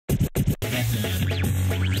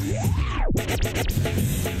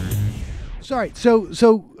Sorry.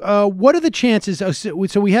 So, what are the chances?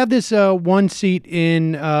 So we have this one seat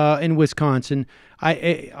in Wisconsin.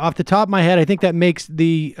 Off the top of my head, I think that makes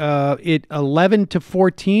the it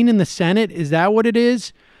 11-14 in the Senate. Is that what it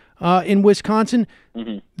is in Wisconsin?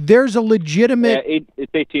 Mm-hmm. There's a legitimate. Yeah,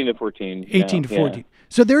 it's 18-14. 18-14. Yeah.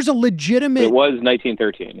 So there's a legitimate. It was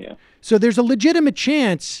 1913. Yeah. So there's a legitimate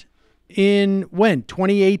chance in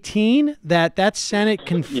 2018 that Senate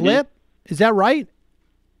can flip. Mm-hmm. Is that right?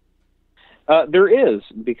 There is,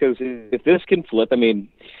 because if this can flip, I mean,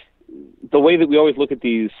 the way that we always look at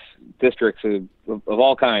these districts of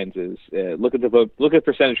all kinds is look at the vote, look at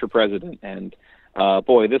percentage for president, and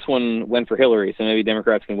boy, this one went for Hillary, so maybe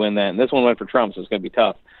Democrats can win that, and this one went for Trump, so it's going to be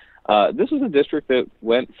tough. This was a district that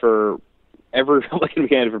went for every Republican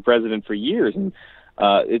candidate for president for years, and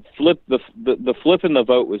it flipped. The flip in the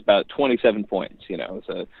vote was about 27 points. You know,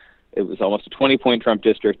 it was almost a 20-point Trump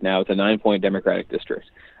district. Now it's a 9-point Democratic district.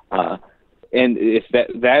 And if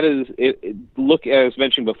that is look, as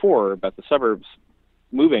mentioned before about the suburbs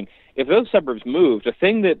moving, if those suburbs moved, a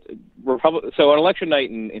thing that so on election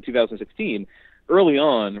night in 2016, early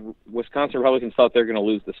on, Wisconsin Republicans thought they're going to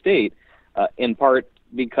lose the state, in part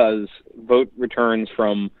because vote returns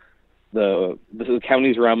from the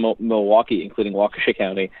counties around Milwaukee, including Waukesha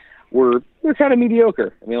County, they're kind of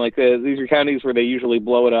mediocre. I mean, like these are counties where they usually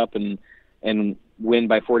blow it up and win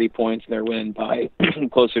by 40 points, and they're winning by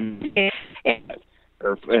closer to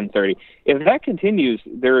 30. If that continues,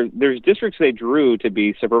 there's districts they drew to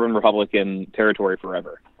be suburban Republican territory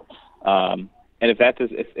forever. And if that does,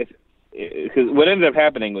 because what ended up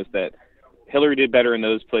happening was that Hillary did better in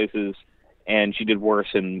those places, and she did worse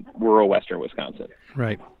in rural western Wisconsin.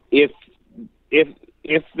 Right. If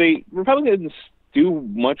the Republicans do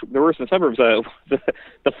much worse in the suburbs,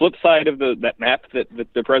 the flip side of that map that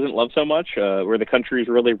the president loves so much, where the country is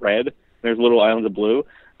really red, there's little islands of blue.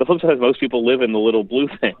 The flip side is most people live in the little blue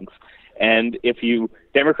things. And if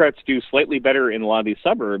Democrats do slightly better in a lot of these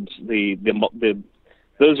suburbs,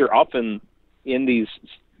 those are often in these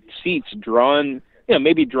seats drawn to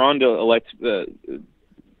elect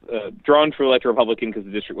Republican because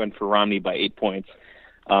the district went for Romney by 8 points.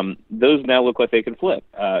 Those now look like they can flip.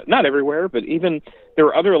 Not everywhere, but even there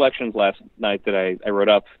were other elections last night that I wrote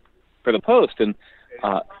up for the Post, and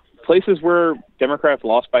places where Democrats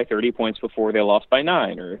lost by 30 points before they lost by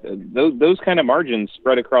 9, or those kind of margins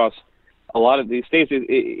spread across a lot of these states.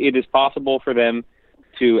 It is possible for them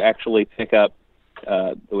to actually pick up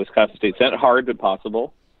the Wisconsin State Senate, hard but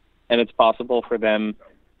possible, and it's possible for them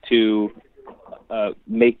to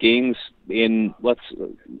make gains in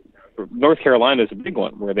North Carolina is a big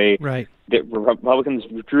one, where the Republicans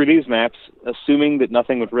drew these maps assuming that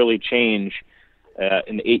nothing would really change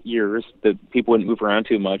in 8 years, that people wouldn't move around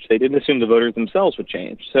too much. They didn't assume the voters themselves would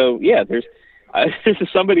change. So yeah, there's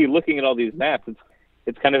somebody looking at all these maps.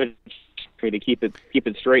 It's kind of a way to keep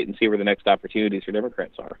it straight and see where the next opportunities for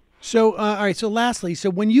Democrats are. So all right. So lastly, so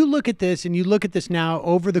when you look at this, and you look at this now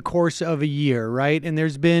over the course of a year, right? And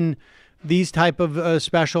there's been these type of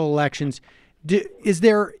special elections. Is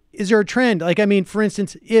there a trend? Like, I mean, for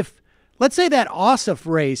instance, if let's say that Ossoff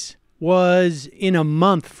race was in a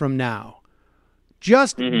month from now,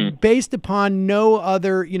 just based upon no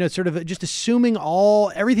other, sort of just assuming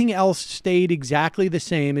everything else stayed exactly the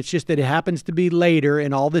same. It's just that it happens to be later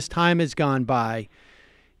and all this time has gone by.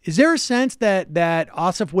 Is there a sense that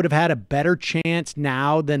Ossoff would have had a better chance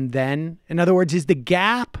now than then? In other words, is the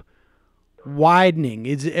gap widening?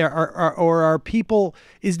 Or are people,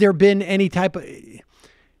 is there been any type of,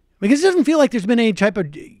 because it doesn't feel like there's been any type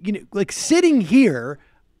of, like sitting here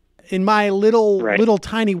in my little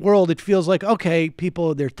tiny world, it feels like, okay,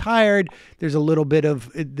 people, they're tired. There's a little bit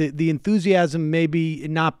of the enthusiasm maybe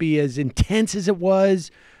not be as intense as it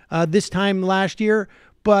was this time last year.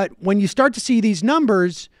 But when you start to see these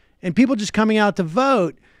numbers and people just coming out to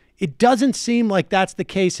vote, it doesn't seem like that's the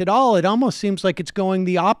case at all. It almost seems like it's going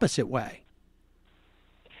the opposite way.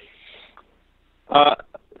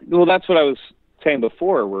 Well, that's what I was saying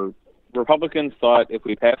before, where Republicans thought if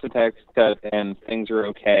we pass a tax cut and things are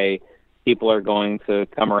okay, people are going to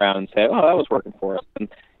come around and say, "Oh, that was working for us," and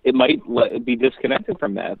it might be disconnected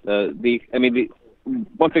from that. The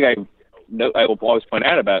one thing I will always point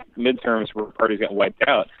out about midterms where parties got wiped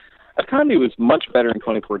out, the economy was much better in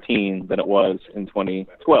 2014 than it was in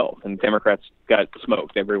 2012, and Democrats got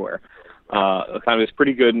smoked everywhere. The economy was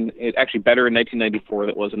pretty good, and it actually better in 1994 than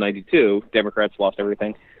it was in 92. Democrats lost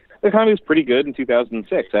everything. The economy was pretty good in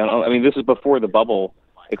 2006. This is before the bubble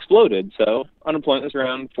exploded, so unemployment was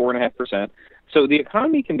around 4.5%. So the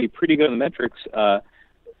economy can be pretty good in the metrics,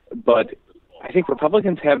 but I think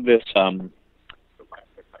Republicans have this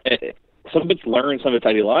some of it's learned, some of it's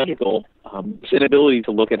ideological. It's an ability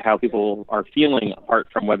to look at how people are feeling apart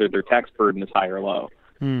from whether their tax burden is high or low.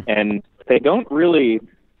 And they don't really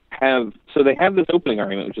have, so they have this opening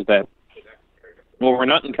argument, which is that, well, we're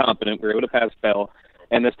not incompetent, we're able to pass a bill,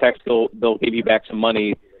 and this tax bill gave you back some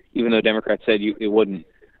money, even though Democrats said it wouldn't.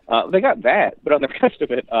 They got that, but on the rest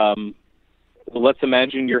of it, let's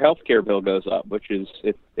imagine your health care bill goes up, which is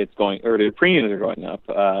it's going, or the premiums are going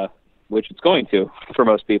up, which it's going to for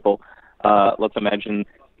most people. Let's imagine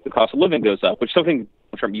the cost of living goes up, which is something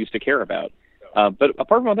Trump used to care about. But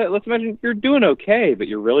apart from that, let's imagine you're doing okay, but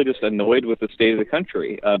you're really just annoyed with the state of the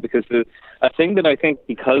country. Because a thing that I think,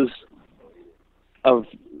 because of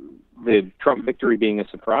the Trump victory being a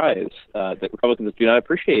surprise, that Republicans do not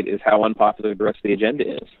appreciate, is how unpopular the rest of the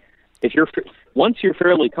agenda is. Once you're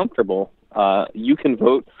fairly comfortable, you can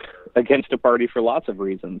vote against a party for lots of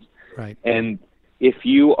reasons. Right. And if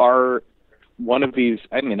you are one of these,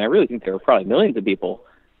 I mean, I really think there are probably millions of people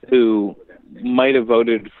who might have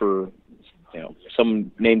voted for,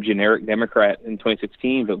 some named generic Democrat in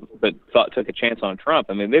 2016, but took a chance on Trump.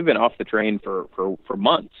 I mean, they've been off the train for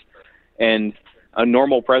months. And a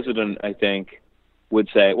normal president, I think, would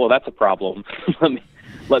say, well, that's a problem.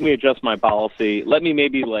 let me adjust my policy. Let me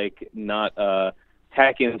maybe not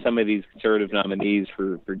tack in some of these conservative nominees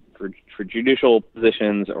for judicial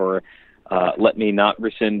positions, or let me not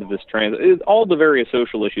rescind this all the various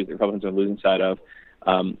social issues that Republicans are losing sight of.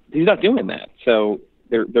 He's not doing that. So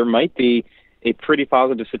there might be a pretty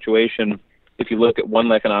positive situation if you look at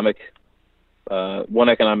one economic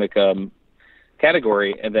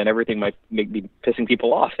category, and then everything might be pissing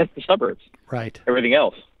people off in the suburbs. Right. Everything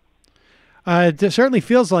else. It certainly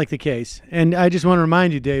feels like the case. And I just want to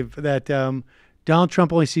remind you, Dave, that Donald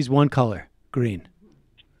Trump only sees one color, green.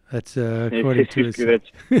 That's according to his.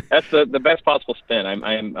 That's the best possible spin.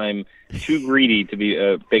 I'm too greedy to be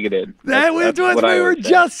bigoted. That's what we were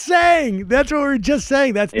just saying. That's what we were just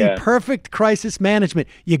saying. That's the perfect crisis management.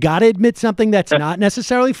 You got to admit something that's not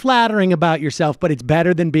necessarily flattering about yourself, but it's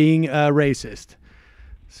better than being racist.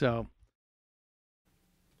 So.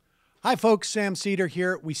 Hi, folks. Sam Seder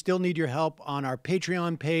here. We still need your help on our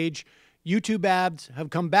Patreon page. YouTube ads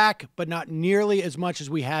have come back, but not nearly as much as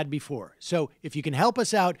we had before. So if you can help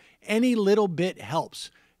us out, any little bit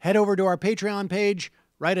helps. Head over to our Patreon page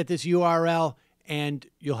right at this URL, and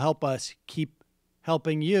you'll help us keep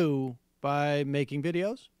helping you by making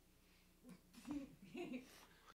videos